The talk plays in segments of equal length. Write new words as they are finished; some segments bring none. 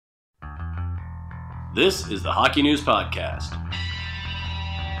This is the Hockey News Podcast.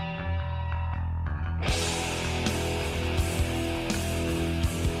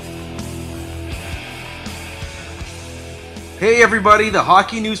 Hey everybody, the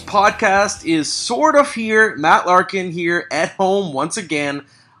Hockey News Podcast is sort of here. Matt Larkin here at home once again.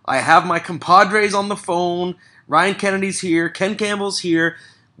 I have my compadres on the phone. Ryan Kennedy's here. Ken Campbell's here.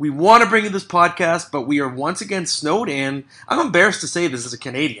 We want to bring you this podcast, but we are once again snowed in. I'm embarrassed to say this as a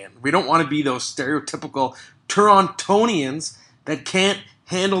Canadian. We don't want to be those stereotypical Torontonians that can't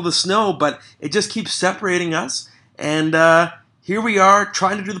handle the snow, but it just keeps separating us. And here we are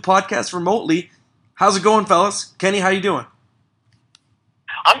trying to do the podcast remotely. How's it going, fellas? Kenny, how you doing?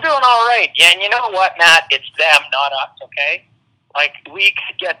 I'm doing all right. Yeah, and you know what, Matt? It's them, not us, okay? Like, we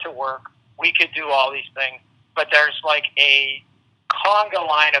could get to work. We could do all these things. But there's like a conga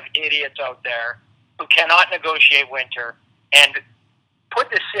line of idiots out there who cannot negotiate winter and put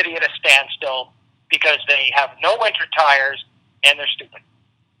the city at a standstill because they have no winter tires and they're stupid.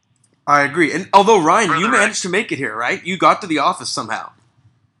 I agree. And although, Ryan, you managed to make it here, right? You got to the office somehow.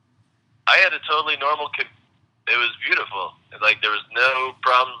 I had a totally normal commute. It was beautiful. Like, there was no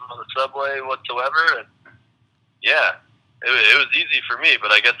problems on the subway whatsoever. And yeah, it was easy for me,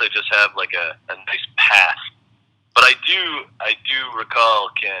 but I guess I just have like a nice path. But I do recall,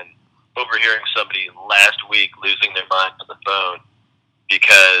 Ken, overhearing somebody last week losing their mind on the phone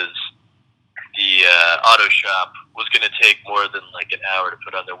because the auto shop was going to take more than like an hour to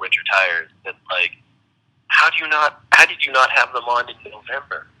put on their winter tires. And like, how did you not have them on in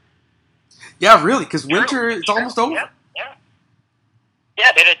November? Yeah, really, because winter is almost over. Yeah.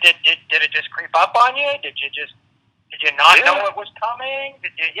 Did it just creep up on you? Did you not know it was coming?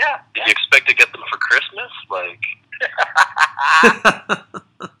 Did you expect to get them for Christmas? Like.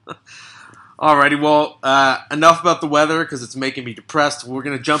 Alrighty, well, enough about the weather because it's making me depressed. We're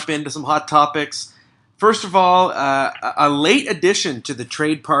going to jump into some hot topics. First of all, a late addition to the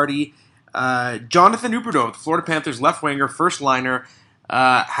trade party. Jonathan Huberdeau, the Florida Panthers left winger, first liner,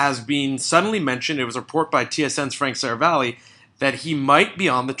 has been suddenly mentioned. It was a report by TSN's Frank Saravalli that he might be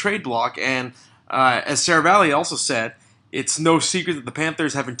on the trade block. And as Saravalli also said, it's no secret that the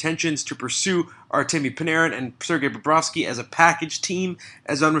Panthers have intentions to pursue Artemi Panarin and Sergei Bobrovsky as a package team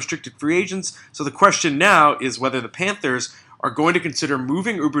as unrestricted free agents. So the question now is whether the Panthers are going to consider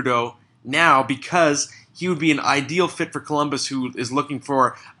moving Huberdeau now because he would be an ideal fit for Columbus, who is looking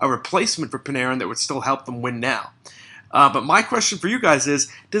for a replacement for Panarin that would still help them win now. But my question for you guys is,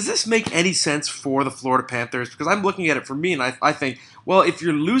 does this make any sense for the Florida Panthers? Because I'm looking at it for me, and I think, well, if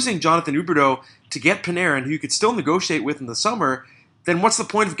you're losing Jonathan Huberdeau to get Panarin, who you could still negotiate with in the summer, then what's the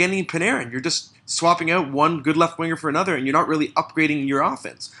point of getting Panarin? You're just swapping out one good left winger for another, and you're not really upgrading your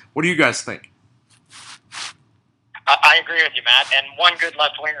offense. What do you guys think? I agree with you, Matt. And one good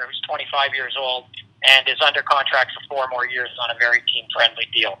left winger who's 25 years old and is under contract for 4 more years on a very team-friendly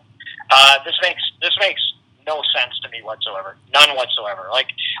deal. This makes no sense to me whatsoever. None whatsoever. Like,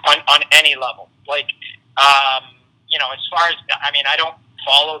 on any level. Like, as far as, I don't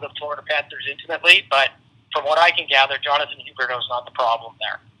follow the Florida Panthers intimately, but from what I can gather, Jonathan Huberdeau is not the problem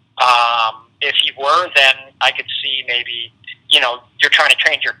there. If he were, then I could see maybe, you're trying to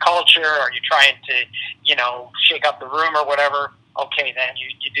change your culture or you're trying to, shake up the room or whatever. Okay, then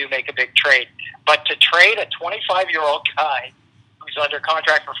you do make a big trade. But to trade a 25-year-old guy who's under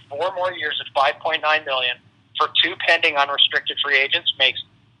contract for 4 more years at $5.9 million for 2 pending unrestricted free agents makes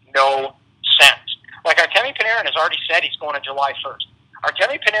no sense. Like, Artemi Panarin has already said he's going on July 1st.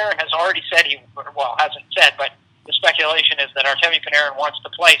 Artemi Panarin has already said hasn't said, but the speculation is that Artemi Panarin wants to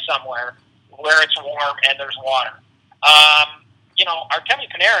play somewhere where it's warm and there's water. Artemi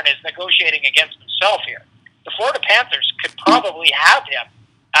Panarin is negotiating against himself here. The Florida Panthers could probably have him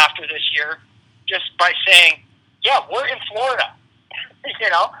after this year just by saying, yeah, we're in Florida. We're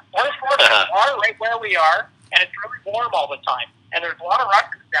in Florida. There's water right where we are, and it's really warm all the time. And there's a lot of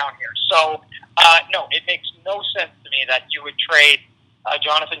Russians down here. So, no, it makes no sense to me that you would trade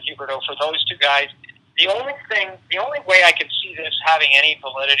Jonathan Huberdeau for those 2 guys. The only way I can see this having any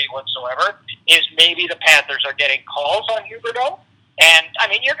validity whatsoever is maybe the Panthers are getting calls on Huberdeau. And,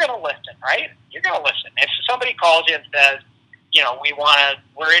 you're going to listen, right? You're going to listen. If somebody calls you and says,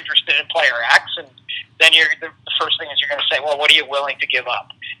 we're interested in player X, and then the first thing is you're going to say, well, what are you willing to give up?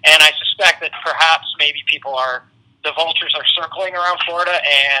 And I suspect that perhaps maybe the vultures are circling around Florida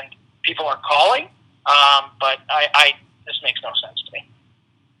and people are calling. But this makes no sense to me.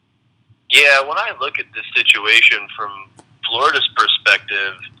 Yeah, when I look at this situation from Florida's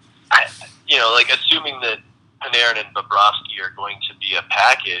perspective, assuming that Panarin and Bobrovsky are going to be a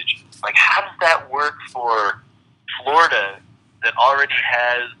package, like, how does that work for Florida that already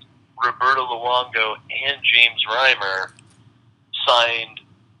has Roberto Luongo and James Reimer signed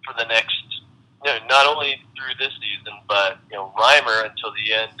for the next, not only through this season, but Reimer until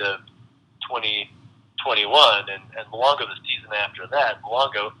the end of 2021, and Luongo the season after that.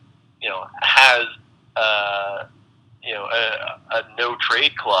 Luongo, has a no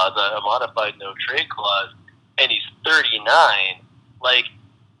trade clause, a modified no trade clause, and he's 39. Like,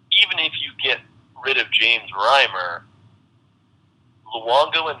 even if you get rid of James Reimer,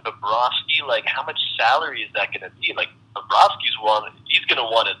 Luongo and Bobrovsky, like, how much salary is that going to be? Like, Bobrovsky's he's going to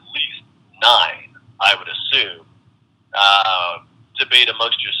want at least 9, I would assume. Debate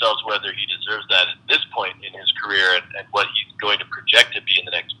amongst yourselves whether he deserves that at this point in his career and what he's going to project to be in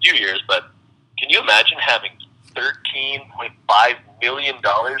the next few years. But can you imagine having $13.5 million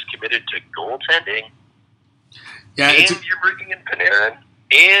committed to goaltending? Yeah, and you're bringing in Panarin,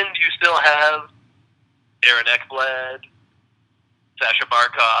 and you still have Aaron Ekblad, Sasha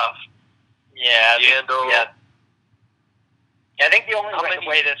Barkov, Yandel. Yeah. I think the only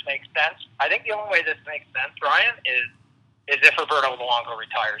way this makes sense, Ryan, is if Roberto Luongo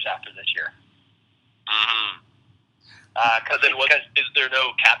retires after this year. Mm-hmm. Is there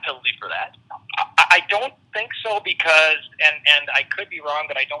no cap penalty for that? I don't think so because, and I could be wrong,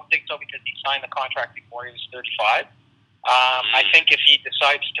 but I don't think so because he signed the contract before he was 35. I think if he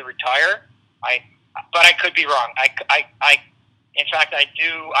decides to retire, but I could be wrong. In fact,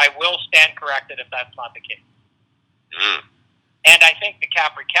 I will stand corrected if that's not the case. Mm. And I think the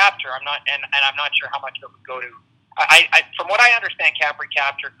cap recapture, I'm not sure how much it would go to. From what I understand, cap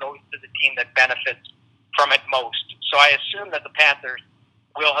recapture goes to the team that benefits from it most. So I assume that the Panthers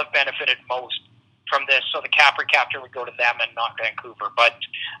will have benefited most from this. So the cap recapture would go to them and not Vancouver. But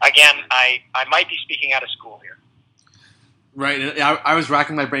again, I might be speaking out of school here. Right. I was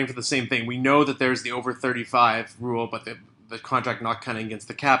racking my brain for the same thing. We know that there's the over 35 rule, but the contract not counting against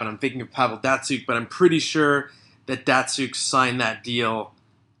the cap. And I'm thinking of Pavel Datsyuk, but I'm pretty sure that Datsyuk signed that deal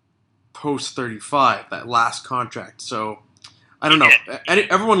post 35, that last contract. So I don't know.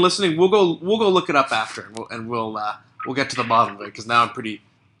 Everyone listening, we'll go look it up after, and we'll get to the bottom of it because now I'm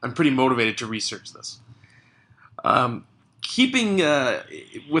pretty motivated to research this. Keeping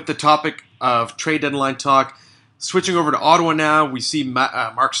with the topic of trade deadline talk, switching over to Ottawa now, we see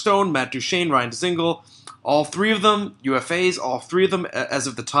Mark Stone, Matt Duchene, Ryan Dzingel, all three of them UFAs. All three of them, as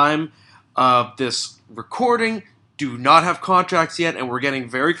of the time of this recording, do not have contracts yet, and we're getting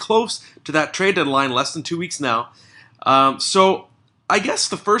very close to that trade deadline, less than 2 weeks now. So I guess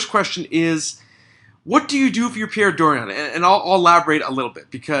the first question is, what do you do for your Pierre Dorion? And I'll elaborate a little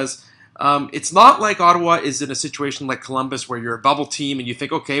bit, because it's not like Ottawa is in a situation like Columbus where you're a bubble team and you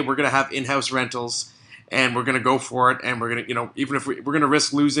think, okay, we're going to have in-house rentals and we're going to go for it, and we're going to, even if we're going to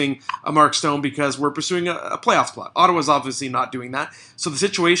risk losing a Mark Stone because we're pursuing a playoff spot. Ottawa's obviously not doing that. So the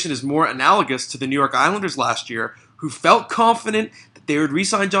situation is more analogous to the New York Islanders last year, who felt confident that they would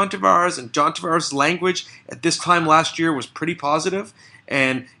re-sign John Tavares, and John Tavares' language at this time last year was pretty positive,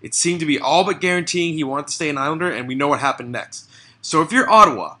 and it seemed to be all but guaranteeing he wanted to stay an Islander, and we know what happened next. So if you're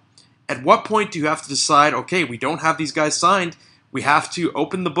Ottawa, at what point do you have to decide, okay, we don't have these guys signed, we have to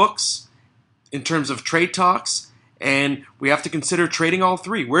open the books in terms of trade talks, and we have to consider trading all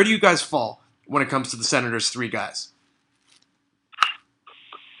three? Where do you guys fall when it comes to the Senators' three guys?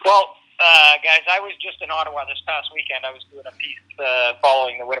 Well, guys, I was just in Ottawa this past weekend. I was doing a piece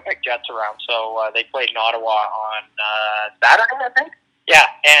following the Winnipeg Jets around. So they played in Ottawa on Saturday, I think. Yeah,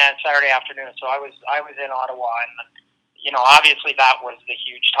 and Saturday afternoon. So I was in Ottawa, and obviously that was the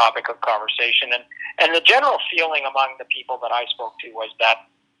huge topic of conversation. And the general feeling among the people that I spoke to was that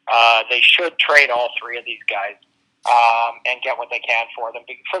they should trade all three of these guys and get what they can for them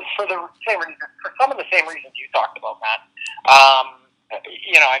for the same reason, for some of the same reasons you talked about, Matt.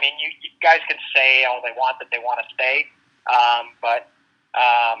 You guys can say all they want that they want to stay, but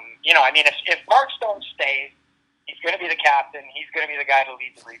if Mark Stone stays, he's going to be the captain. He's going to be the guy to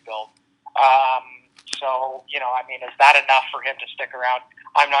lead the rebuild. Is that enough for him to stick around?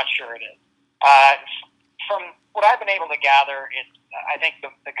 I'm not sure it is. From what I've been able to gather, I think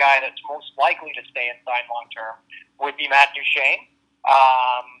the guy that's most likely to stay and sign long term would be Matt Duchene,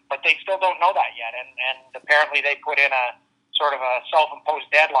 but they still don't know that yet. And apparently they put in a sort of a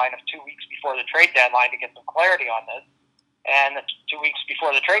self-imposed deadline of 2 weeks before the trade deadline to get some clarity on this. And the 2 weeks before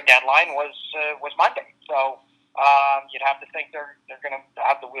the trade deadline was Monday. So you'd have to think they're going to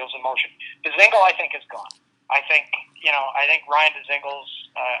have the wheels in motion. Dzingel, I think, is gone. I think Ryan Dzingel's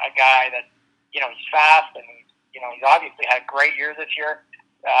a guy that, he's fast, and he's obviously had a great year this year.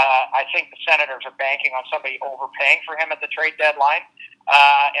 I think the Senators are banking on somebody overpaying for him at the trade deadline,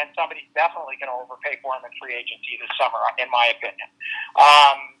 and somebody's definitely going to overpay for him in free agency this summer, in my opinion.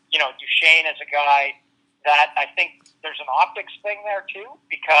 Duchesne is a guy that I think there's an optics thing there too,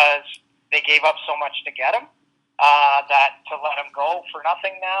 because they gave up so much to get him, that to let him go for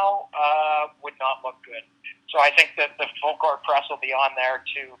nothing now would not look good. So I think that the full court press will be on there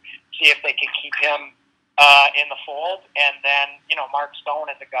to see if they can keep him in the fold. And then, Mark Stone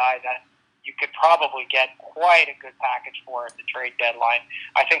is a guy that you could probably get quite a good package for at the trade deadline.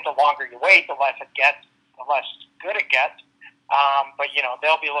 I think the longer you wait, the less it gets, the less good it gets. But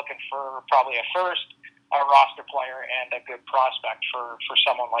they'll be looking for probably a first, a roster player, and a good prospect for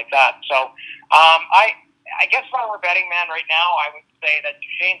someone like that. So I guess if I were betting man right now, I would say that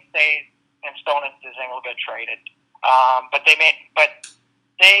Duchesne stays and Stone and Dzingel will get traded. But they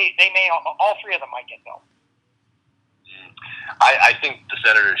may all three of them might get dealt. I think the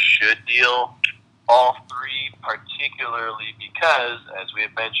Senators should deal all three, particularly because, as we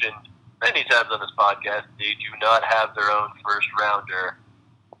have mentioned many times on this podcast, they do not have their own first rounder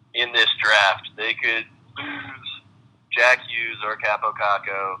in this draft. They could lose Jack Hughes or Capo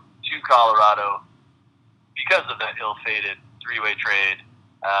Caco to Colorado because of that ill-fated three-way trade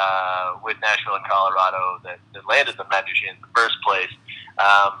with Nashville and Colorado that landed the Matt Duchesne in the first place.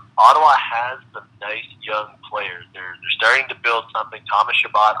 Ottawa has some nice young players. They're starting to build something. Thomas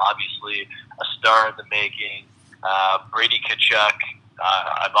Chabot, obviously a star in the making. Brady Tkachuk,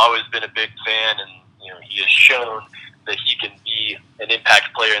 I've always been a big fan, and he has shown that he can be an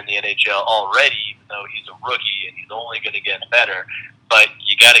impact player in the NHL already, even though he's a rookie and he's only going to get better. But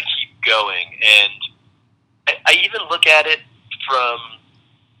you got to keep going. And I even look at it from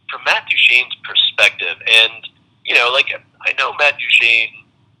Matt Duchesne's perspective. And, I know Matt Duchesne,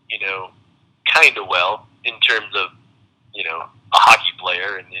 kind of well in terms of, a hockey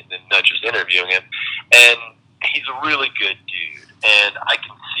player and not just interviewing him. And he's a really good dude. And I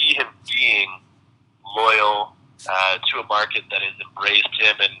can see him being loyal to a market that has embraced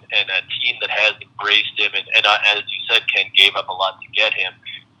him and a team that has embraced him. And as you said, Ken gave up a lot to get him.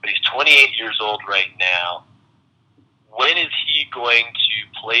 But he's 28 years old right now. When is he going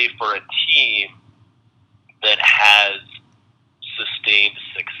to play for a team that has sustained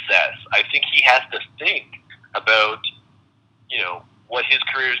success? I think he has to think about, what his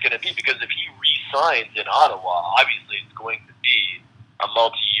career is going to be, because if he re-signs in Ottawa, obviously it's going to be a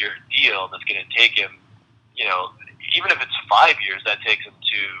multi-year deal that's going to take him, even if it's 5 years, that takes him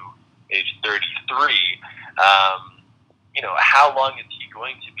to age 33. How long is he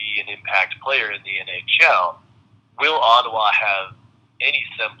going to be an impact player in the NHL? Will Ottawa have any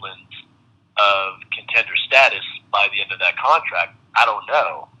semblance of contender status by the end of that contract? I don't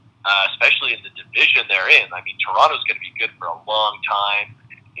know, especially in the division they're in. I mean, Toronto's going to be good for a long time.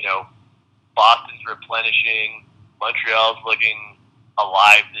 Boston's replenishing. Montreal's looking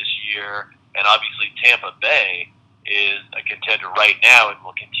alive this year. And obviously Tampa Bay is a contender right now and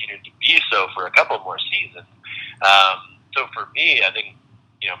will continue to be so for a couple more seasons. So for me, I think,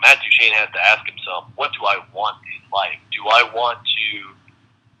 Matt Duchesne has to ask himself, what do I want in life? Do I want to,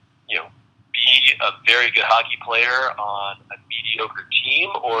 be a very good hockey player on a mediocre team,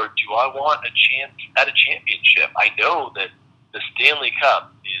 or do I want a chance at a championship? I know that the Stanley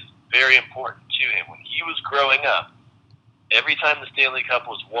Cup is very important to him. When he was growing up, every time the Stanley Cup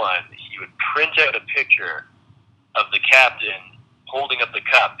was won, he would print out a picture of the captain holding up the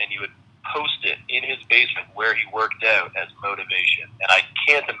cup, and he would post it in his basement where he worked out as motivation. And I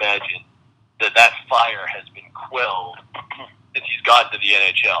can't imagine that fire has been quelled since he's gotten to the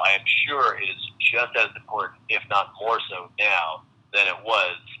NHL. I am sure it is just as important, if not more so now, than it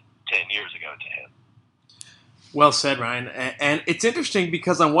was 10 years ago to him. Well said, Ryan. And it's interesting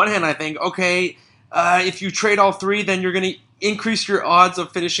because on one hand, I think, okay, if you trade all three, then you're going to increase your odds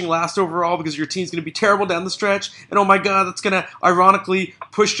of finishing last overall because your team's going to be terrible down the stretch. And oh my God, that's going to ironically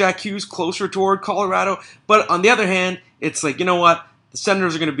push Jack Hughes closer toward Colorado. But on the other hand, it's like, you know what? The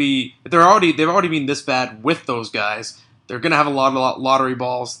Senators are going to be, they've already been this bad with those guys. They're going to have a lot of lottery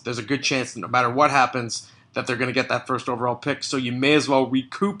balls. There's a good chance that no matter what happens, that they're going to get that first overall pick. So you may as well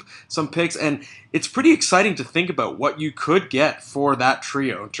recoup some picks. And it's pretty exciting to think about what you could get for that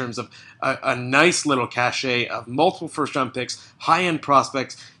trio in terms of a nice little cachet of multiple first-round picks, high-end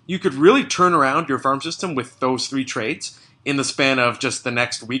prospects. You could really turn around your farm system with those three trades in the span of just the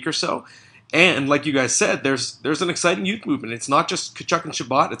next week or so. And like you guys said, there's an exciting youth movement. It's not just Tkachuk and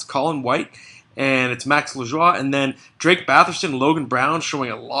Chabot. It's Colin White and it's Max Lajoie. And then Drake Batherson and Logan Brown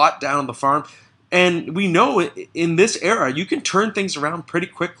showing a lot down on the farm. And we know in this era, you can turn things around pretty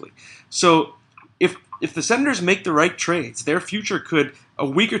quickly. So if the Senators make the right trades, their future could, a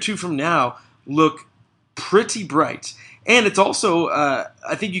week or two from now, look pretty bright. And it's also,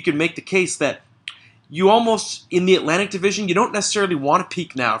 I think you can make the case that you almost, in the Atlantic Division, you don't necessarily want to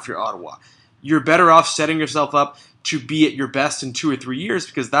peak now if you're Ottawa. You're better off setting yourself up to be at your best in 2 or 3 years,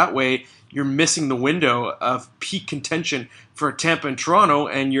 because that way you're missing the window of peak contention for Tampa and Toronto,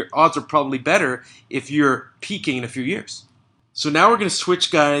 and your odds are probably better if you're peaking in a few years. So now we're going to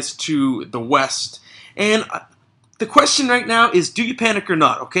switch, guys, to the West. And the question right now is, do you panic or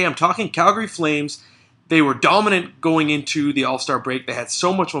not? Okay, I'm talking Calgary Flames. They were dominant going into the All-Star break. They had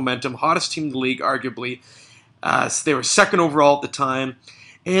so much momentum, hottest team in the league, arguably. So they were second overall at the time.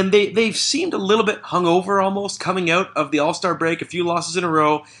 And they've seemed a little bit hungover almost coming out of the All-Star break, a few losses in a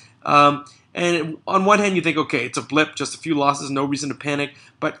row. And on one hand, you think, okay, it's a blip, just a few losses, no reason to panic.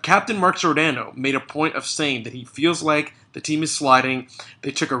 But Captain Mark Giordano made a point of saying that he feels like the team is sliding.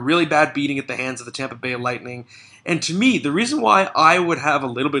 They took a really bad beating at the hands of the Tampa Bay Lightning. And to me, the reason why I would have a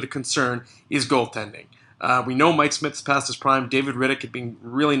little bit of concern is goaltending. We know Mike Smith's past his prime. David Rittich had been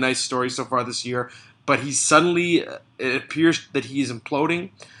really nice stories so far this year. But he's suddenly, it appears that he's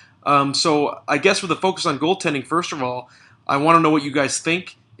imploding. So I guess with a focus on goaltending, first of all, I want to know what you guys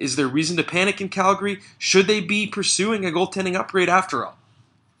think. Is there reason to panic in Calgary? Should they be pursuing a goaltending upgrade after all?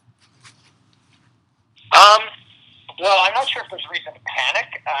 Well, I'm not sure if there's reason to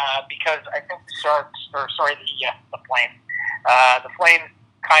panic because I think the Flames. The Flames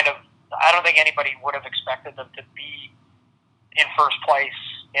kind of, I don't think anybody would have expected them to be in first place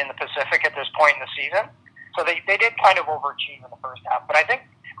in the Pacific at this point in the season. So they did kind of overachieve in the first half. But I think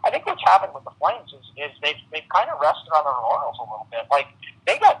what's happened with the Flames is they've kind of rested on their laurels a little bit. Like,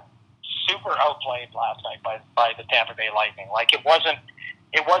 they got super outplayed last night by the Tampa Bay Lightning. Like, it wasn't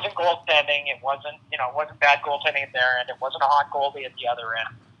goaltending, it wasn't bad goaltending at their end, it wasn't a hot goalie at the other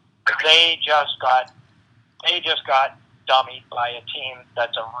end. They just got dummied by a team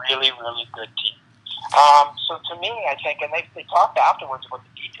that's a really, really good team. So to me, I think, and they talked afterwards about the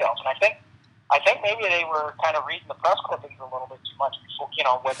details, and I think maybe they were kind of reading the press clippings a little bit too much before,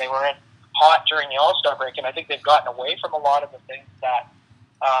 when they were in hot during the All-Star break, and I think they've gotten away from a lot of the things that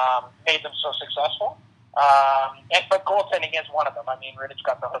made them so successful. But goaltending is one of them. I mean, Rittich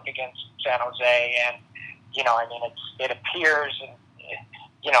got the hook against San Jose, and it appears, and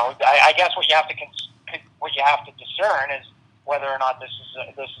I guess what you have to discern is whether or not this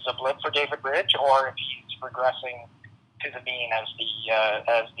is a blip for David Rittich, or if he's regressing to the mean, as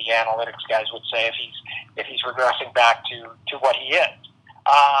the analytics guys would say, if he's regressing back to what he is.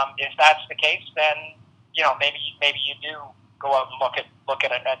 If that's the case, then maybe you do go out and look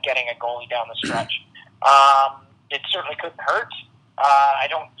at getting a goalie down the stretch. It certainly couldn't hurt.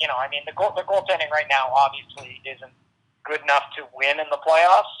 The goaltending right now obviously isn't good enough to win in the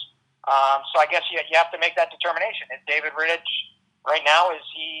playoffs. So I guess you have to make that determination. Is David Rittich right now, is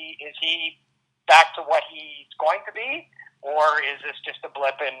he back to what he's going to be, or is this just a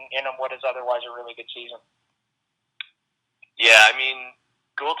blip in what is otherwise a really good season? Yeah,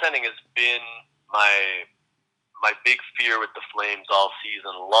 goaltending has been my big fear with the Flames all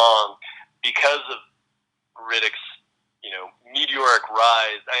season long because of Rittich's meteoric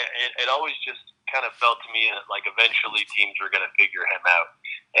rise. It always just kind of felt to me like eventually teams were going to figure him out,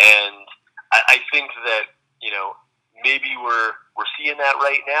 and I think that maybe we're seeing that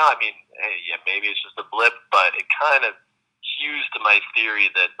right now. Maybe it's just a blip, but it kind of hews to my theory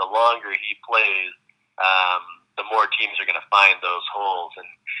that the longer he plays, the more teams are going to find those holes. And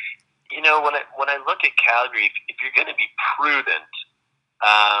when I look at Calgary, if you're going to be prudent,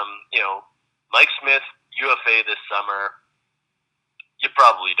 Mike Smith, UFA this summer, you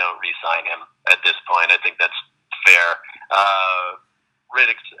probably don't re-sign him at this point. I think that's fair.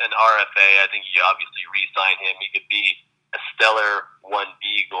 Rittich's an RFA. I think you obviously re-sign him. He could be a stellar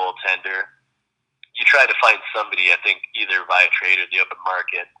 1B goaltender. You try to find somebody, I think, either via trade or the open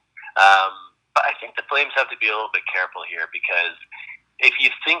market. But I think the Flames have to be a little bit careful here, because if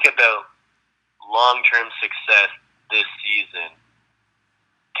you think about long-term success this season,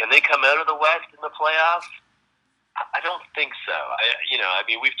 can they come out of the West in the playoffs? I don't think so.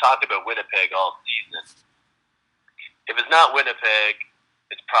 We've talked about Winnipeg all season. If it's not Winnipeg,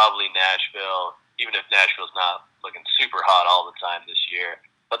 it's probably Nashville, even if Nashville's not looking super hot all the time this year,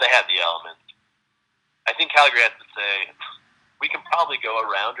 but they have the elements. I think Calgary has to say, we can probably go a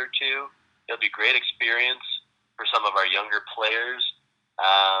round or two. It'll be great experience for some of our younger players.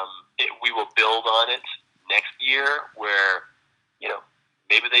 We will build on it next year where,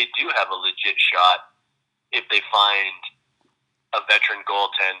 maybe they do have a legit shot if they find a veteran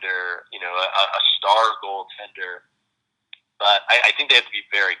goaltender, a star goaltender. But I think they have to be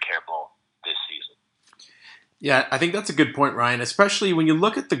very careful this season. Yeah, I think that's a good point, Ryan, especially when you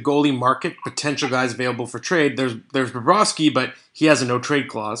look at the goalie market, potential guys available for trade. There's Bobrovsky, but he has a no-trade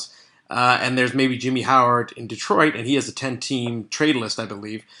clause. and there's maybe Jimmy Howard in Detroit, and he has a 10-team trade list, I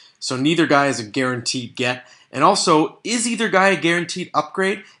believe. So neither guy is a guaranteed get. And also, is either guy a guaranteed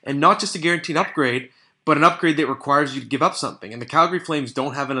upgrade? And not just a guaranteed upgrade, but an upgrade that requires you to give up something. And the Calgary Flames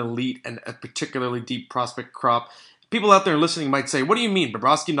don't have an elite and a particularly deep prospect crop. People out there listening might say, what do you mean,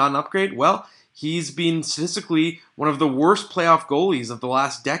 Bobrovsky not an upgrade? Well, he's been statistically one of the worst playoff goalies of the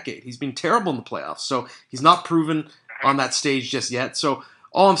last decade. He's been terrible in the playoffs, so he's not proven on that stage just yet. So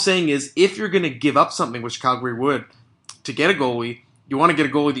all I'm saying is, if you're going to give up something, which Calgary would, to get a goalie, you want to get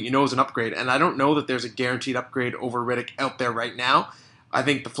a goalie that you know is an upgrade. And I don't know that there's a guaranteed upgrade over Rittich out there right now. I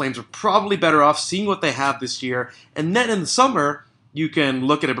think the Flames are probably better off seeing what they have this year. And then in the summer, you can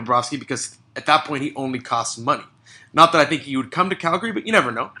look at a Bobrovsky, because at that point he only costs money. Not that I think he would come to Calgary, but you never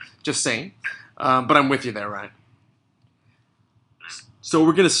know. Just saying. But I'm with you there, Ryan. So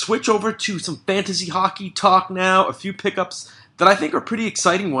we're going to switch over to some fantasy hockey talk now. A few pickups that I think are pretty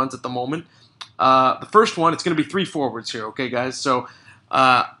exciting ones at the moment. The first one, it's going to be 3 forwards here, okay, guys? So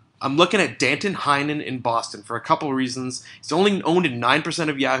I'm looking at Danton Heinen in Boston for a couple of reasons. He's only owned in 9%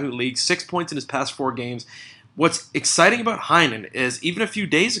 of Yahoo leagues, 6 points in his past 4 games. What's exciting about Heinen is even a few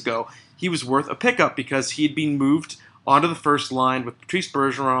days ago, he was worth a pickup because he had been moved onto the first line with Patrice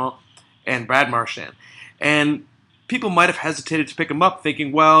Bergeron and Brad Marchand. And people might have hesitated to pick him up,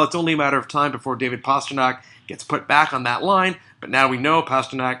 thinking, well, it's only a matter of time before David Pastrnak gets put back on that line. But now we know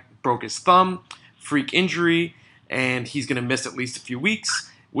Pastrnak broke his thumb, freak injury, and he's going to miss at least a few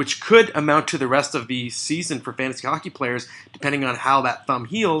weeks, which could amount to the rest of the season for fantasy hockey players, depending on how that thumb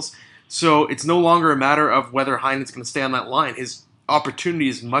heals. So it's no longer a matter of whether Heinen's going to stay on that line. His opportunity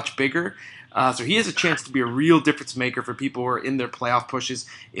is much bigger. So he has a chance to be a real difference maker for people who are in their playoff pushes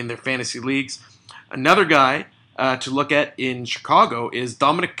in their fantasy leagues. Another guy to look at in Chicago is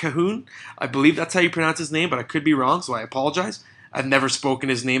Dominic Cahoon. I believe that's how you pronounce his name, but I could be wrong, so I apologize. I've never spoken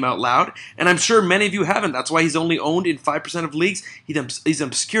his name out loud, and I'm sure many of you haven't. That's why he's only owned in 5% of leagues. He's an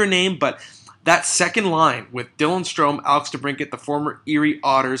obscure name, but that second line with Dylan Strome, Alex DeBrincat, the former Erie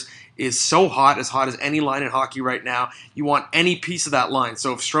Otters, is so hot as any line in hockey right now. You want any piece of that line.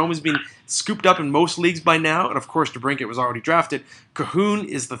 So if Strome has been scooped up in most leagues by now, and of course DeBrincat was already drafted, Cahoon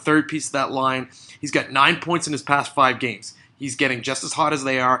is the third piece of that line. He's got 9 points in his past 5 games. He's getting just as hot as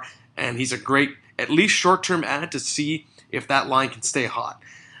they are, and he's a great, at least short-term add to see if that line can stay hot.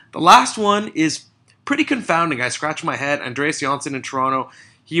 The last one is pretty confounding. I scratch my head. Andreas Johnsson in Toronto.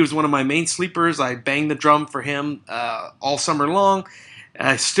 He was one of my main sleepers. I banged the drum for him all summer long.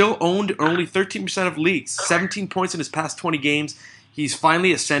 Still owned only 13% of leagues. 17 points in his past 20 games. He's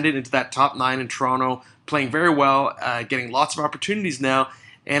finally ascended into that top 9 in Toronto, playing very well, getting lots of opportunities now.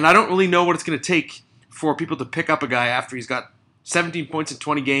 And I don't really know what it's going to take for people to pick up a guy after he's got 17 points in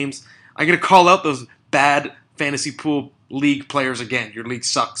 20 games. I'm going to call out those bad fantasy pool league players again. Your league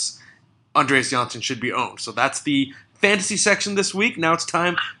sucks. Andreas Johnsson should be owned. So that's the fantasy section this week. Now it's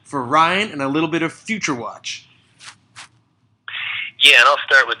time for Ryan and a little bit of Future Watch. Yeah, and I'll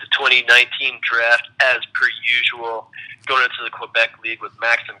start with the 2019 draft as per usual. Going into the Quebec League with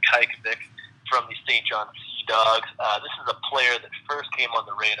Maxim Kajkovic from the St. John Sea Dogs. This is a player that first came on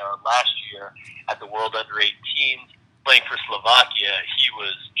the radar last year at the World Under-18s. Playing for Slovakia, he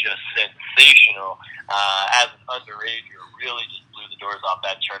was just sensational. As an underager, really just blew the doors off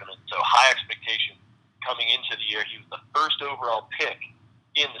that tournament. So high expectations coming into the year. He was the first overall pick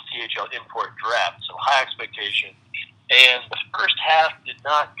in the CHL import draft. So high expectations. And the first half did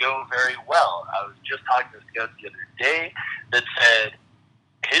not go very well. I was just talking to scouts the other day that said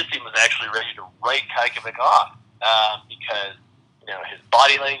his team was actually ready to write Kajkovic off because his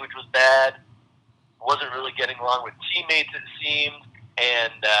body language was bad, wasn't really getting along with teammates, it seemed,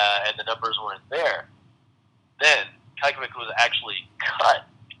 and the numbers weren't there. Then Kajkovic was actually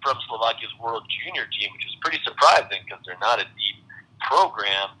cut from Slovakia's World Junior team, which was pretty surprising because they're not a deep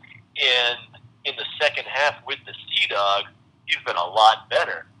program. And in the second half with the Sea Dogs, he's been a lot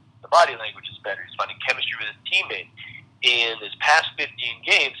better. The body language is better. He's finding chemistry with his teammates. In his past 15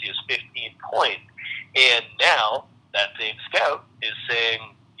 games, he has 15 points. And now that same scout is saying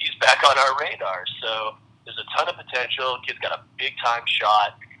he's back on our radar. So there's a ton of potential. Kid's got a big-time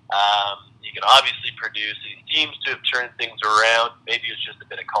shot. He can obviously produce. He seems to have turned things around. Maybe it's just a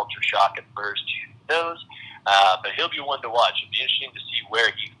bit of culture shock at first. Who knows? But he'll be one to watch. It'll be interesting to see where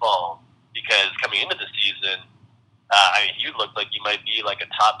he falls. Because coming into the season, he looked like he might be like a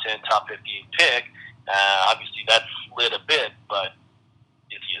top 10, top 15 pick. Obviously, that slid a bit, but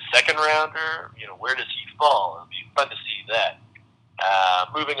is he a second rounder? Where does he fall? It'll be fun to see that.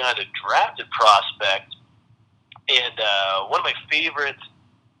 Moving on to drafted prospect, and one of my favorite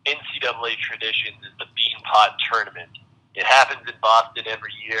NCAA traditions is the Bean Pod Tournament. It happens in Boston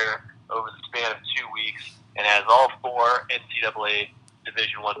every year. over the span of 2 weeks and has all 4 NCAA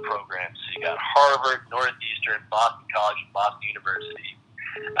Division I programs. So you got Harvard, Northeastern, Boston College, and Boston University.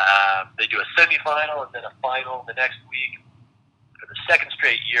 They do a semifinal and then a final the next week. For the second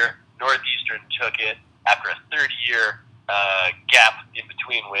straight year, Northeastern took it after a 30-year gap in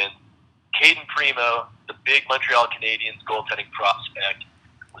between wins. Caden Primo, the big Montreal Canadiens goaltending prospect,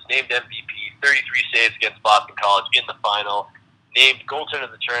 was named MVP, 33 saves against Boston College in the final, named goaltender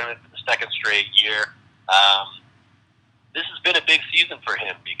of the tournament for the second straight year. This has been a big season for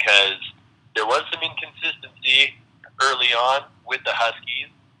him because there was some inconsistency early on with the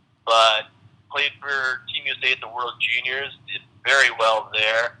Huskies, but played for Team USA at the World Juniors, did very well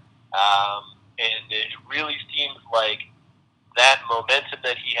there, and it really seems like that momentum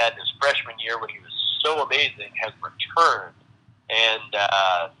that he had in his freshman year when he was so amazing has returned. And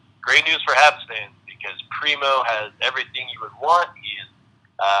great news for Habs fans because Primo has everything you would want. He's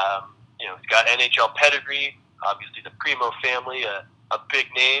he's got NHL pedigree. Obviously, the Primo family, a big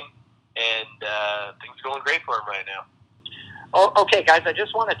name, and things are going great for him right now. Oh, okay, guys, I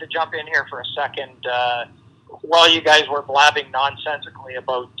just wanted to jump in here for a second. While you guys were blabbing nonsensically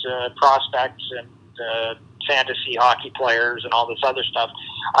about prospects and fantasy hockey players and all this other stuff,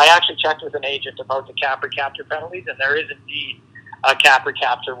 I actually checked with an agent about the cap recapture penalties, and there is indeed a cap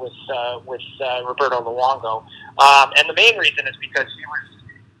recapture with Roberto Luongo. And the main reason is because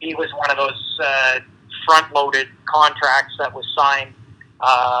he was one of those front-loaded contracts that was signed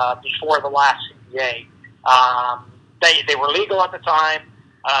before the last CBA. They were legal at the time,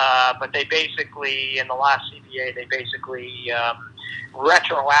 but they basically, in the last CBA, they basically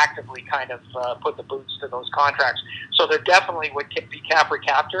retroactively kind of put the boots to those contracts. So there definitely would be cap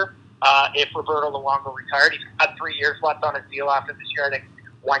recapture if Roberto Luongo retired. He's got 3 years left on his deal after this year. I think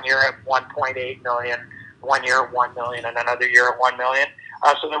 1 year at $1.8 million, 1 year at $1 million, and another year at $1 million.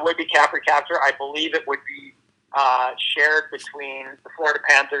 So there would be cap recapture. I believe it would be shared between the Florida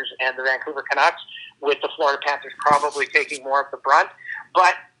Panthers and the Vancouver Canucks, with the Florida Panthers probably taking more of the brunt.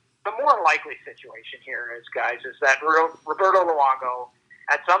 But the more likely situation here is, guys, is that Roberto Luongo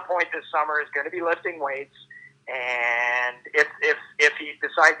at some point this summer is going to be lifting weights, and if he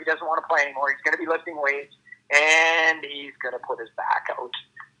decides he doesn't want to play anymore, he's going to be lifting weights, and he's going to put his back out.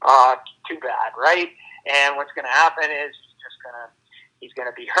 Too bad, right? And what's going to happen is he's going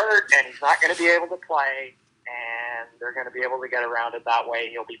to be hurt, and he's not going to be able to play, and they're going to be able to get around it that way.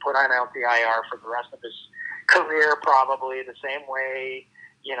 He'll be put on LTIR for the rest of his career, probably the same way,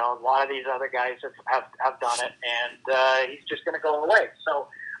 a lot of these other guys have done it, and he's just going to go away. So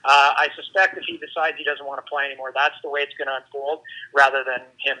I suspect if he decides he doesn't want to play anymore, that's the way it's going to unfold, rather than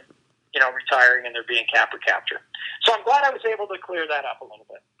him, retiring and there being cap recapture. So I'm glad I was able to clear that up a little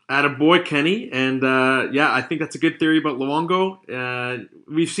bit. Attaboy, Kenny. And I think that's a good theory about Luongo.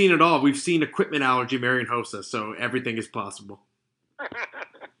 We've seen it all. We've seen equipment allergy Marian Hossa, so everything is possible.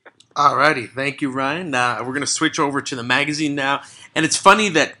 Alrighty, thank you, Ryan. We're going to switch over to the magazine now. And it's funny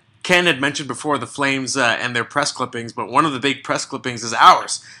that Ken had mentioned before the Flames and their press clippings, but one of the big press clippings is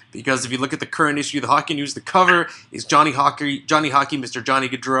ours. Because if you look at the current issue of the Hockey News, the cover is Johnny Hockey, Mr. Johnny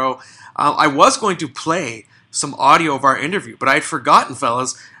Gaudreau. I was going to play some audio of our interview, but I had forgotten,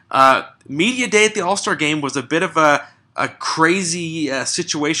 fellas. Media day at the All-Star Game was a bit of a crazy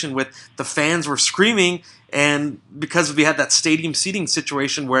situation with the fans were screaming, and because we had that stadium seating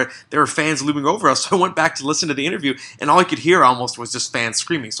situation where there were fans looming over us, so I went back to listen to the interview, and all I could hear almost was just fans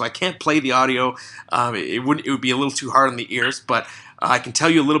screaming. So I can't play the audio. It would be a little too hard on the ears, but I can tell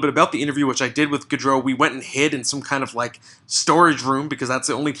you a little bit about the interview, which I did with Gaudreau. We went and hid in some kind of storage room because that's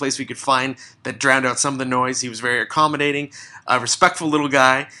the only place we could find that drowned out some of the noise. He was very accommodating, a respectful little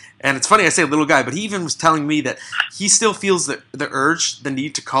guy. And it's funny I say little guy, but he even was telling me that he still feels the urge, the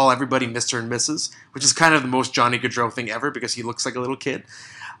need to call everybody Mr. and Mrs., which is kind of the most Johnny Gaudreau thing ever because he looks like a little kid.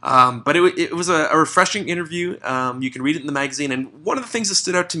 But it was a refreshing interview. You can read it in the magazine. And one of the things that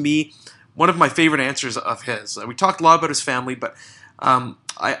stood out to me, one of my favorite answers of his, we talked a lot about his family, but I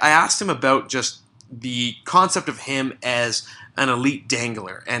asked him about just the concept of him as an elite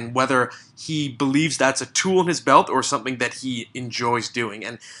dangler and whether he believes that's a tool in his belt or something that he enjoys doing.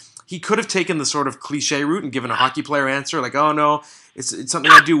 And he could have taken the sort of cliche route and given a hockey player answer like, oh no, it's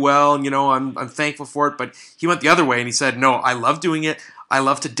something I do well, and I'm thankful for it. But he went the other way and he said, no, I love doing it. I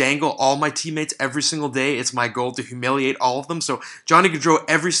love to dangle all my teammates every single day. It's my goal to humiliate all of them. So Johnny Gaudreau,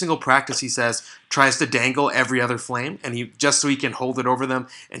 every single practice, he says, tries to dangle every other Flame, and just so he can hold it over them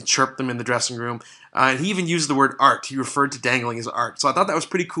and chirp them in the dressing room. And he even used the word art. He referred to dangling as art. So I thought that was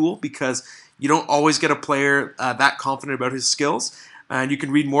pretty cool because you don't always get a player that confident about his skills. And you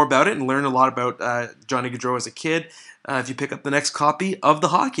can read more about it and learn a lot about Johnny Gaudreau as a kid if you pick up the next copy of the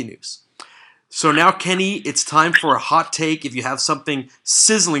Hockey News. So now, Kenny, it's time for a hot take if you have something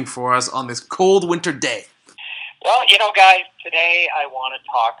sizzling for us on this cold winter day. Well, guys, today I want to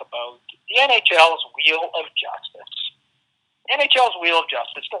talk about the NHL's Wheel of Justice. NHL's Wheel of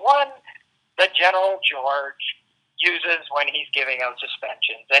Justice, the one that General George uses when he's giving out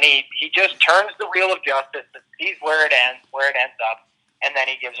suspensions. And he just turns the Wheel of Justice and sees where it ends up, and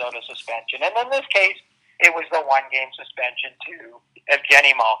then he gives out a suspension. And in this case, it was the one-game suspension to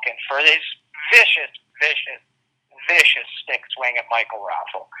Evgeny Malkin for his vicious stick swing at Michael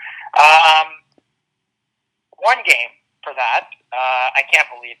Raffl. One game for that. I can't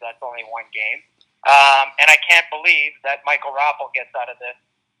believe that's only one game. And I can't believe that Michael Raffl gets out of this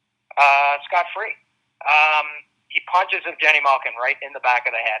scot-free. He punches Evgeny Malkin right in the back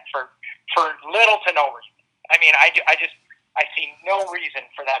of the head for little to no reason. I mean, I see no reason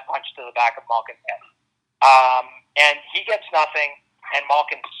for that punch to the back of Malkin's head. And he gets nothing, and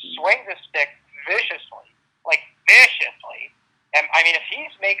Malkin swings his stick viciously. And I mean, if he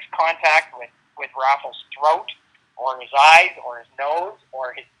makes contact with Raffl's throat or his eyes or his nose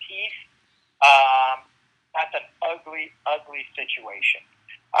or his teeth, that's an ugly situation.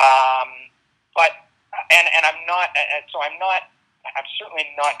 But I'm certainly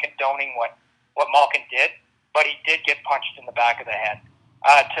not condoning what Malkin did, but he did get punched in the back of the head.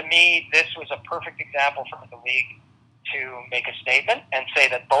 To me, this was a perfect example for the league to make a statement and say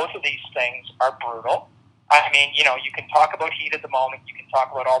that both of these things are brutal. I mean, you can talk about heat at the moment, you can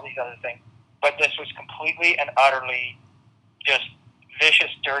talk about all these other things, but this was completely and utterly just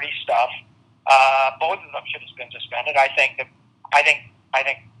vicious, dirty stuff. Both of them should have been suspended. I think that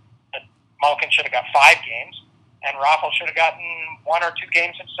Malkin should have got 5 games, and Raffl should have gotten 1 or 2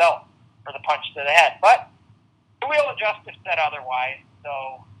 games himself for the punch to the head. But the Wheel of Justice said otherwise,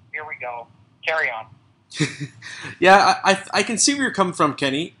 so here we go. Carry on. Yeah, I can see where you're coming from,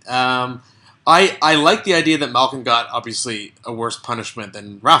 Kenny. I like the idea that Malkin got, obviously, a worse punishment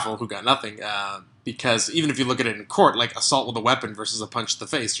than Raffl, who got nothing, because even if you look at it in court, like assault with a weapon versus a punch to the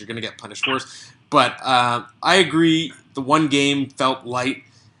face, you're going to get punished worse. But I agree, the one game felt light,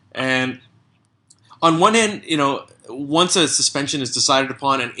 and on one hand, once a suspension is decided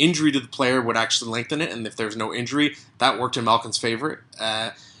upon, an injury to the player would actually lengthen it, and if there's no injury, that worked in Malkin's favor.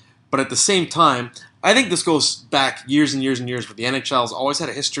 But at the same time, I think this goes back years and years and years, but the NHL has always had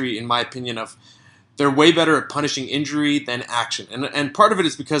a history, in my opinion, of they're way better at punishing injury than action. And part of it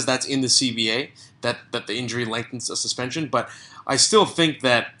is because that's in the CBA, that the injury lengthens a suspension. But I still think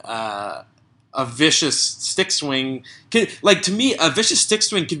that a vicious stick swing, to me, a vicious stick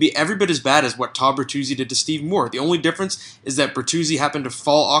swing can be every bit as bad as what Todd Bertuzzi did to Steve Moore. The only difference is that Bertuzzi happened to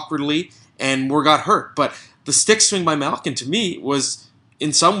fall awkwardly and Moore got hurt. But the stick swing by Malkin, to me, was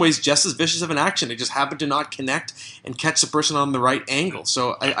in some ways just as vicious of an action. It just happened to not connect and catch the person on the right angle.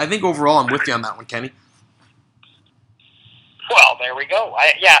 So I think overall I'm with you on that one, Kenny. Well, there we go.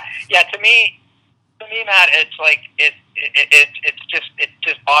 To me, Matt, it's like it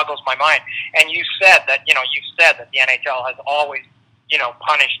just boggles my mind. And you said that the NHL has always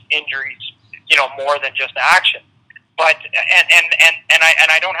punished injuries more than just action. But and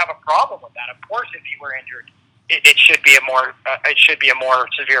I don't have a problem with that. Of course, if you were injured, it should be a more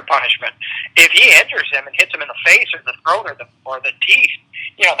severe punishment. If he injures him and hits him in the face or the throat or the teeth,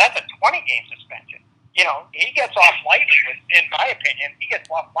 that's a 20-game suspension. He gets off lightly in my opinion,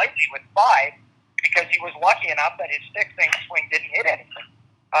 with 5 because he was lucky enough that his stick swing didn't hit anything.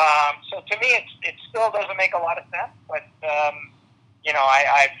 So to me, it still doesn't make a lot of sense. But I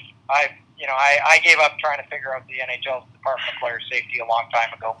gave up trying to figure out the NHL's Department of Player Safety a long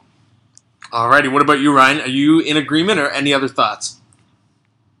time ago. Alrighty, what about you, Ryan? Are you in agreement or any other thoughts?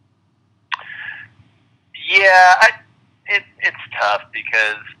 Yeah, it's tough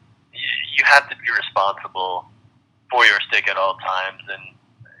because you have to be responsible for your stick at all times. And,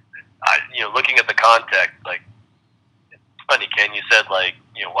 looking at the context, it's funny, Ken, you said, why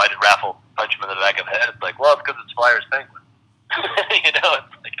did Raffl punch him in the back of the head? It's well, it's because it's Flyers Penguins. It's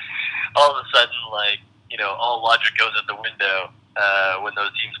all of a sudden, all logic goes out the window when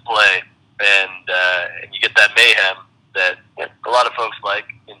those teams play. And you get that mayhem that a lot of folks like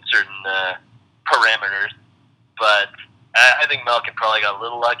in certain parameters. But I think Malkin probably got a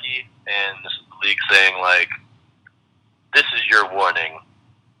little lucky, and this is the league saying, this is your warning.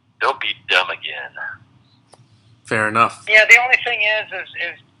 Don't be dumb again. Fair enough. Yeah, the only thing is this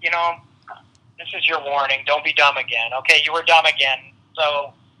is your warning. Don't be dumb again. Okay, you were dumb again.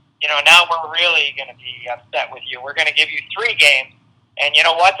 So, now we're really going to be upset with you. We're going to give you 3 games. And you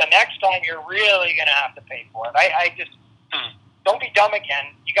know what? The next time you're really going to have to pay for it. don't be dumb again.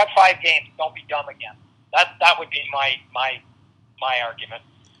 You got 5 games. Don't be dumb again. That would be my argument.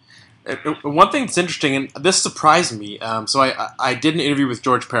 One thing that's interesting, and this surprised me. So I did an interview with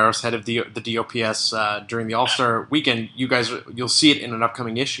George Paris, head of the DOPS, during the All-Star weekend. You'll see it in an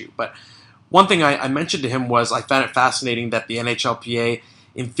upcoming issue. But one thing I mentioned to him was I found it fascinating that the NHLPA,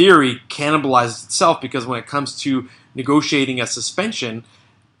 in theory, cannibalizes itself because when it comes to negotiating a suspension,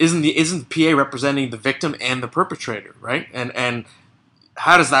 isn't the PA representing the victim and the perpetrator, right? And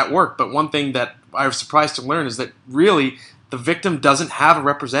how does that work? But one thing that I was surprised to learn is that really the victim doesn't have a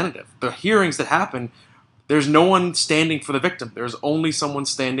representative. The hearings that happen, there's no one standing for the victim. There's only someone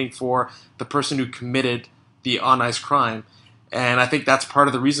standing for the person who committed the on-ice crime. And I think that's part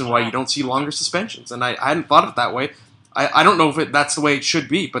of the reason why you don't see longer suspensions. And I hadn't thought of it that way. I don't know if that's the way it should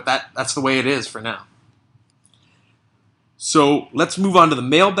be, but that's the way it is for now. So let's move on to the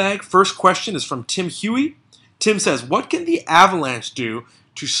mailbag. First question is from Tim Huey. Tim says, what can the Avalanche do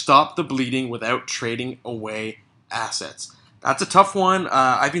to stop the bleeding without trading away assets? That's a tough one.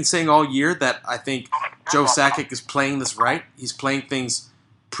 I've been saying all year that I think Joe Sakic is playing this right. He's playing things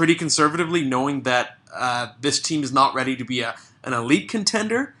pretty conservatively, knowing that this team is not ready to be an elite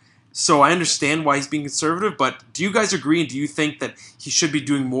contender. So I understand why he's being conservative, but do you guys agree, and do you think that he should be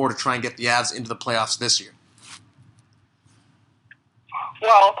doing more to try and get the Avs into the playoffs this year?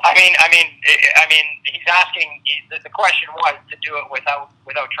 Well, I mean, he's asking. The question was to do it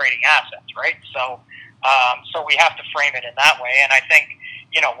without trading assets, right? So we have to frame it in that way. And I think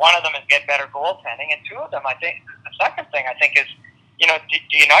one of them is get better goaltending, and two of them, I think, the second thing I think is,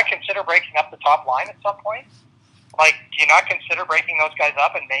 do you not consider breaking up the top line at some point? Like, do you not consider breaking those guys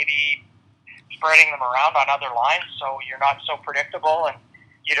up and maybe spreading them around on other lines so you're not so predictable and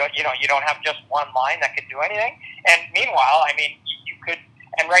you don't have just one line that can do anything? And meanwhile, I mean, you could.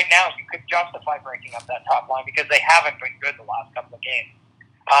 And right now, you could justify breaking up that top line because they haven't been good the last couple of games.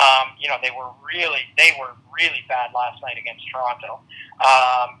 They were really bad last night against Toronto.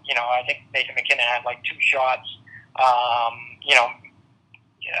 I think Nathan McKinnon had like 2 shots.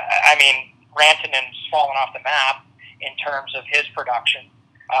 Rantanen's fallen off the map in terms of his production.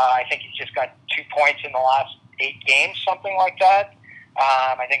 I think he's just got 2 points in the last 8 games, something like that.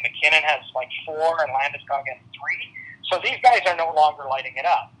 I think McKinnon has like 4 and Landeskog has 3. So these guys are no longer lighting it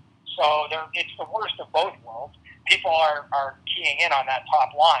up. So it's the worst of both worlds. People are keying in on that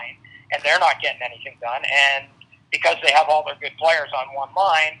top line, and they're not getting anything done. And because they have all their good players on one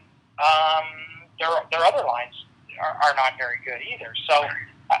line, their other lines are not very good either. So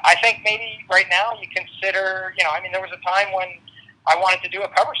I think maybe right now you consider, there was a time when I wanted to do a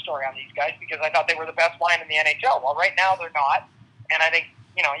cover story on these guys because I thought they were the best line in the NHL. Well, right now they're not. And I think,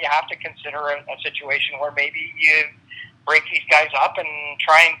 you have to consider a situation where maybe you break these guys up and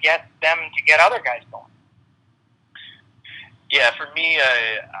try and get them to get other guys going. Yeah, for me,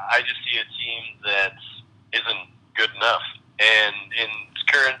 I just see a team that isn't good enough. And in its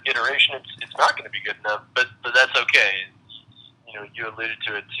current iteration, it's not going to be good enough, but that's okay. You alluded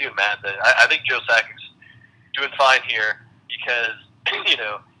to it too, Matt, that I think Joe Sakic's doing fine here because,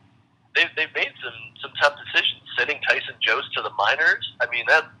 they've made some tough decisions. Sending Tyson Jost to the minors, I mean,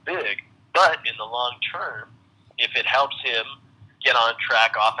 that's big. But in the long term, if it helps him get on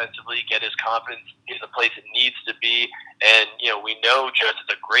track offensively, get his confidence in the place it needs to be, and, we know Jost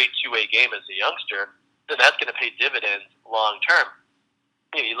is a great two-way game as a youngster, then that's going to pay dividends long term.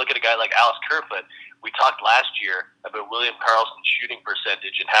 You look at a guy like Alex Kerfoot. We talked last year about William Karlsson's shooting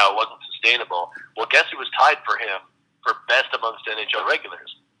percentage and how it wasn't sustainable. Well, guess who was tied for him for best amongst NHL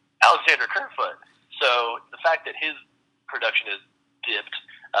regulars? Alexander Kerfoot. So the fact that his production is dipped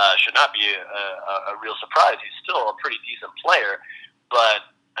should not be a real surprise. He's still a pretty decent player,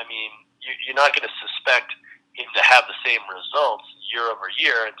 but I mean, you're not going to suspect him to have the same results year over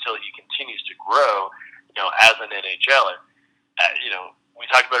year until he continues to grow, as an NHLer. We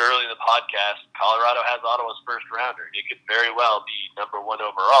talked about earlier in the podcast, Colorado has Ottawa's first rounder. It could very well be number 1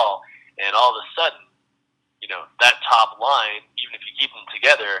 overall, and all of a sudden, that top line, even if you keep them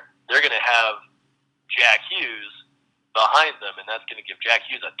together, they're going to have Jack Hughes behind them, and that's going to give Jack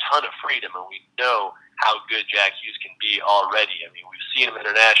Hughes a ton of freedom, and we know how good Jack Hughes can be already. I mean, we've seen him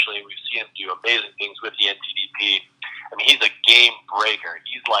internationally. We've seen him do amazing things with the NTDP. I mean, he's a game breaker.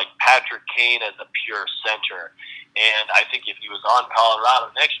 He's like Patrick Kane as a pure center, and I think if he was on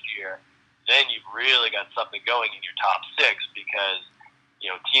Colorado next year, then you've really got something going in your top 6 because,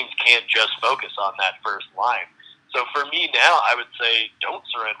 teams can't just focus on that first line. So for me now, I would say don't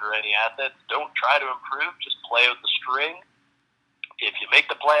surrender any assets. Don't try to improve. Just play with the string. If you make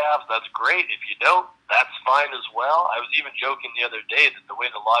the playoffs, that's great. If you don't, that's fine as well. I was even joking the other day that the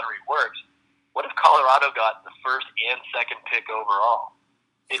way the lottery works, what if Colorado got the first and second pick overall?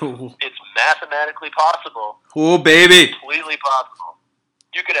 It's mathematically possible. Oh, baby. Completely possible.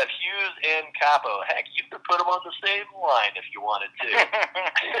 You could have Hughes and Capo. Heck, you could put them on the same line if you wanted to.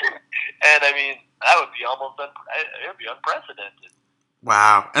 And, I mean, that would be it would be unprecedented.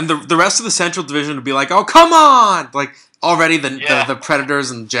 Wow. And the rest of the Central Division would be like, oh, come on! Like, already the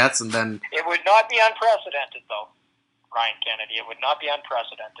Predators and Jets, and then... It would not be unprecedented, though, Ryan Kennedy. It would not be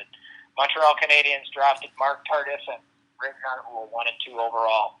unprecedented. Montreal Canadiens drafted Mark Tardif and Rick Huberdeau 1 and 2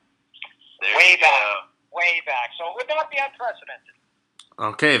 overall. Way back. So it would not be unprecedented.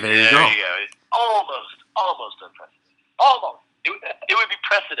 Okay, there you go. Almost unprecedented. Almost. It would be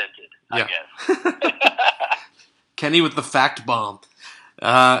precedented, I guess. Kenny with the fact bomb.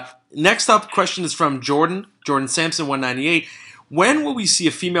 Next up, question is from Jordan Sampson, 198. When will we see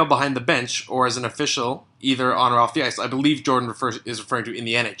a female behind the bench or as an official, either on or off the ice? I believe Jordan is referring to in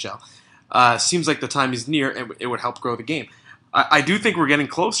the NHL. Seems like the time is near, and it would help grow the game. I do think we're getting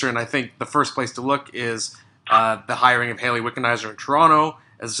closer, and I think the first place to look is the hiring of Haley Wickenheiser in Toronto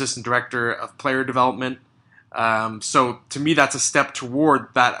as Assistant Director of Player Development. So to me, that's a step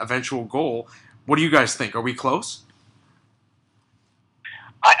toward that eventual goal. What do you guys think? Are we close?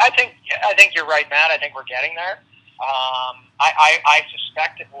 I think you're right, Matt. I think we're getting there. I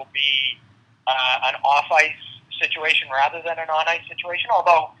suspect it will be an off-ice situation rather than an on-ice situation.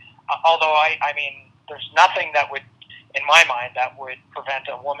 Although I mean, there's nothing that would, in my mind, that would prevent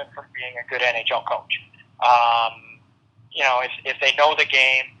a woman from being a good NHL coach. If they know the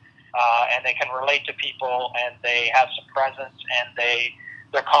game and they can relate to people and they have some presence and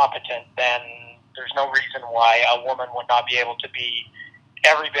they're competent, then there's no reason why a woman would not be able to be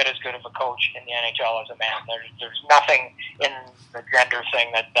every bit as good of a coach in the NHL as a man. There's nothing in the gender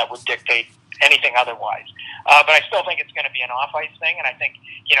thing that would dictate anything otherwise. But I still think it's going to be an off-ice thing, and I think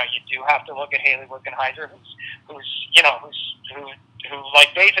you do have to look at Haley Wickenheiser, who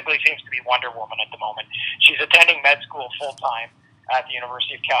like basically seems to be Wonder Woman at the moment. She's attending med school full time at the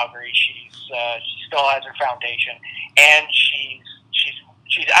University of Calgary. She still has her foundation, and she's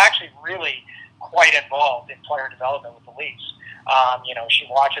actually really quite involved in player development with the Leafs. She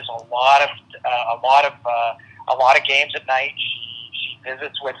watches a lot of games at night. She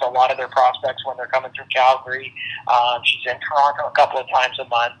visits with a lot of their prospects when they're coming through Calgary. She's in Toronto a couple of times a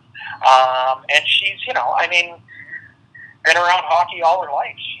month, and she's been around hockey all her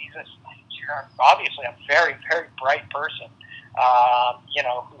life. She's obviously a very, very bright person.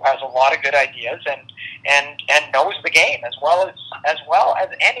 Who has a lot of good ideas and knows the game as well as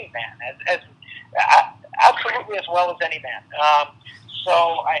any man, absolutely as well as any man. So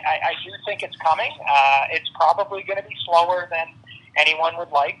I do think it's coming. It's probably going to be slower than anyone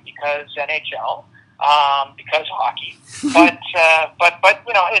would like because NHL, because hockey. But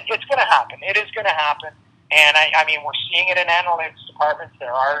it's going to happen. It is going to happen. And I mean, we're seeing it in analytics departments.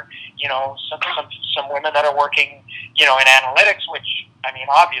 There are, some women that are working, in analytics, which, I mean,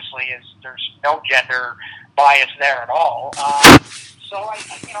 obviously there's no gender bias there at all. So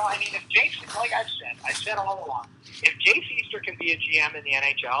if Jason, like I've said all along, if Jay Feaster can be a GM in the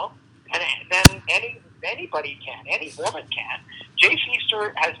NHL, and then anybody can, any woman can. Jay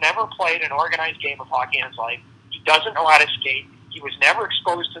Feaster has never played an organized game of hockey in his life. He doesn't know how to skate. He was never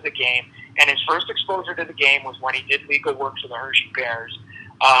exposed to the game, and his first exposure to the game was when he did legal work for the Hershey Bears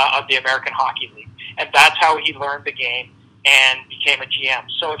of the American Hockey League, and that's how he learned the game and became a GM.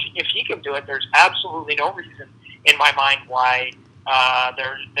 So if he can do it, there's absolutely no reason in my mind why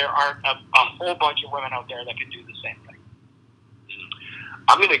there aren't a whole bunch of women out there that can do the same thing.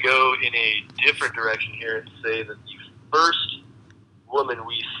 I'm going to go in a different direction here and say that the first woman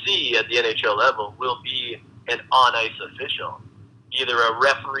we see at the NHL level will be an on-ice official, either a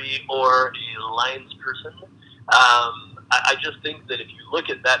referee or a linesperson. I just think that if you look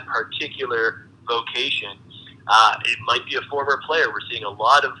at that particular vocation, it might be a former player. We're seeing a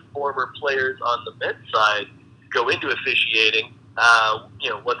lot of former players on the men's side go into officiating,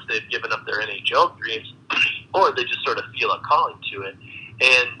 once they've given up their NHL dreams, or they just sort of feel a calling to it.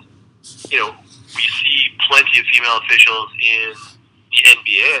 And, we see plenty of female officials in the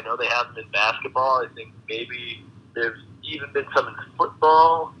NBA. I know they have them in basketball. I think maybe there's even been some in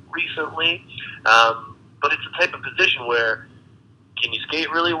football recently. But it's a type of position where, can you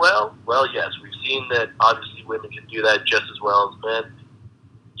skate really well? Well, yes. We've seen that obviously women can do that just as well as men.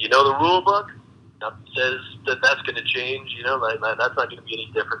 You know the rule book? Nothing says that that's going to change. That's not going to be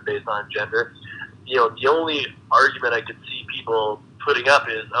any different based on gender. The only argument I could see people putting up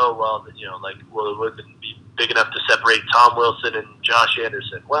is, will it wouldn't be big enough to separate Tom Wilson and Josh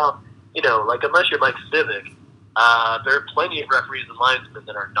Anderson? Well, unless you're Mike Spivak, there are plenty of referees and linesmen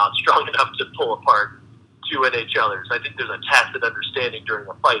that are not strong enough to pull apart two NHLers. I think there's a tacit understanding during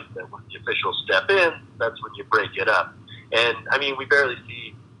a fight that when the officials step in, that's when you break it up. And, I mean, we barely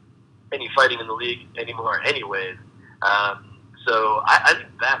see any fighting in the league anymore anyways. So I think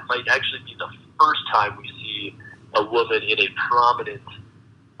that might actually be the first time we see a woman in a prominent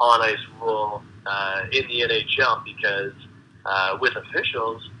on-ice role in the NHL, because with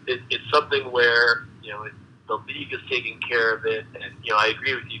officials, it's something where, the league is taking care of it. And, I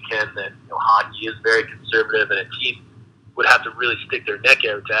agree with you, Ken, that hockey is very conservative, and a team would have to really stick their neck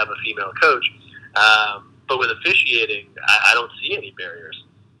out to have a female coach. But with officiating, I don't see any barriers.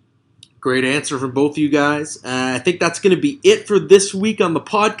 Great answer from both of you guys. I think that's going to be it for this week on the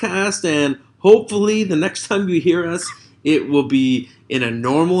podcast, and hopefully the next time you hear us, it will be in a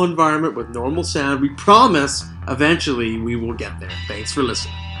normal environment with normal sound. We promise eventually we will get there. Thanks for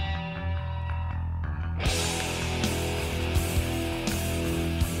listening.